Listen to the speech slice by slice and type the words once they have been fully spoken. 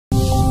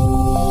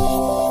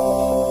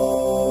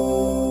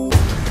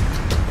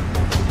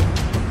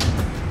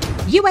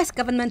US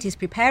government is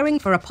preparing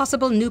for a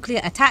possible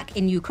nuclear attack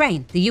in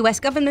Ukraine. The US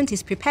government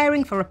is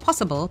preparing for a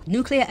possible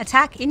nuclear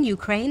attack in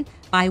Ukraine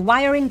by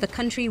wiring the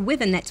country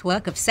with a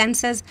network of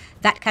sensors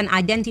that can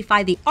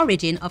identify the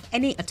origin of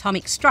any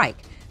atomic strike,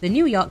 the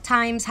New York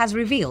Times has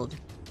revealed.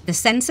 The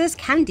sensors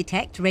can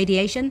detect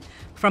radiation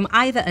from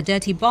either a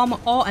dirty bomb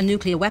or a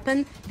nuclear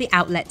weapon, the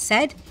outlet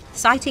said,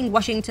 citing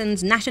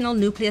Washington's National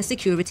Nuclear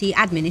Security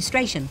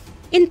Administration.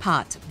 In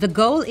part, the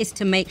goal is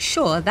to make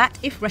sure that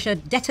if Russia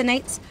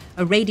detonates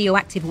a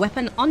radioactive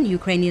weapon on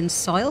Ukrainian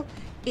soil,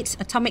 its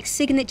atomic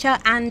signature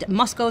and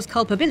Moscow's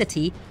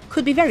culpability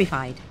could be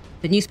verified,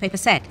 the newspaper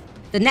said.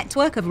 The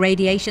network of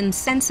radiation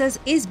sensors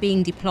is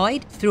being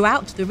deployed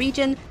throughout the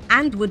region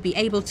and would be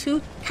able to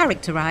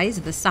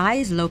characterize the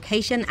size,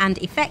 location, and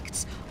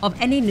effects of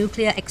any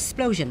nuclear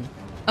explosion.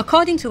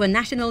 According to a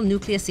National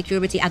Nuclear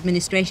Security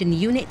Administration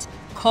unit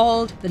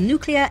called the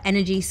Nuclear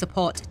Energy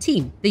Support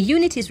Team, the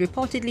unit is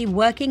reportedly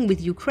working with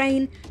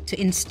Ukraine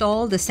to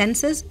install the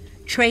sensors,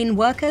 train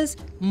workers,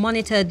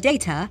 monitor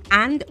data,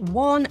 and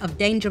warn of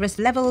dangerous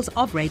levels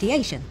of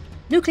radiation.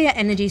 Nuclear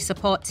Energy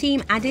Support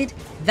Team added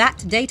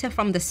that data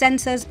from the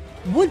sensors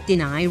would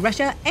deny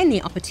Russia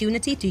any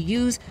opportunity to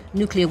use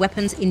nuclear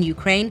weapons in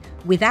Ukraine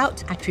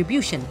without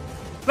attribution.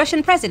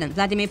 Russian President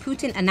Vladimir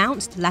Putin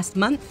announced last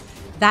month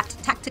that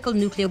tactical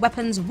nuclear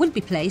weapons would be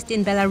placed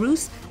in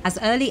Belarus as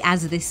early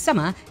as this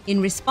summer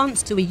in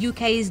response to a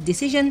UK's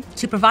decision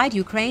to provide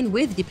Ukraine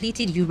with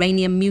depleted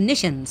uranium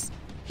munitions.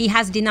 He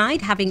has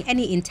denied having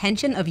any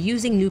intention of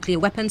using nuclear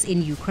weapons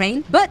in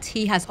Ukraine, but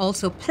he has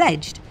also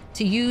pledged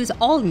to use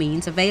all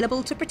means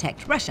available to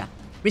protect Russia.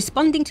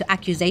 Responding to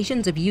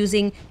accusations of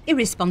using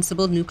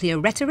irresponsible nuclear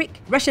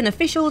rhetoric, Russian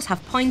officials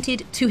have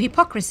pointed to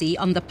hypocrisy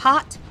on the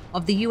part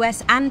of the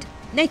US and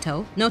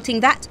NATO,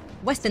 noting that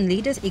Western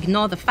leaders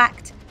ignore the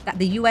fact that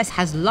the US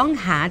has long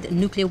had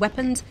nuclear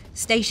weapons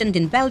stationed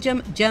in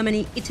Belgium,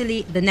 Germany,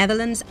 Italy, the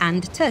Netherlands,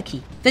 and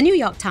Turkey. The New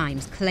York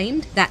Times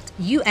claimed that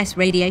US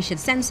radiation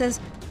sensors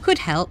could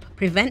help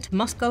prevent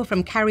Moscow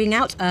from carrying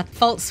out a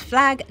false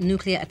flag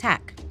nuclear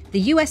attack.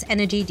 The US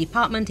Energy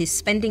Department is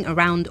spending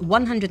around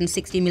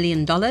 $160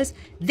 million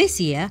this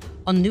year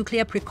on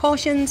nuclear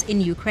precautions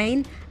in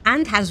Ukraine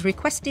and has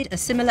requested a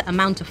similar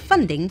amount of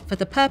funding for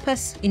the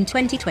purpose in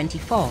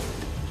 2024.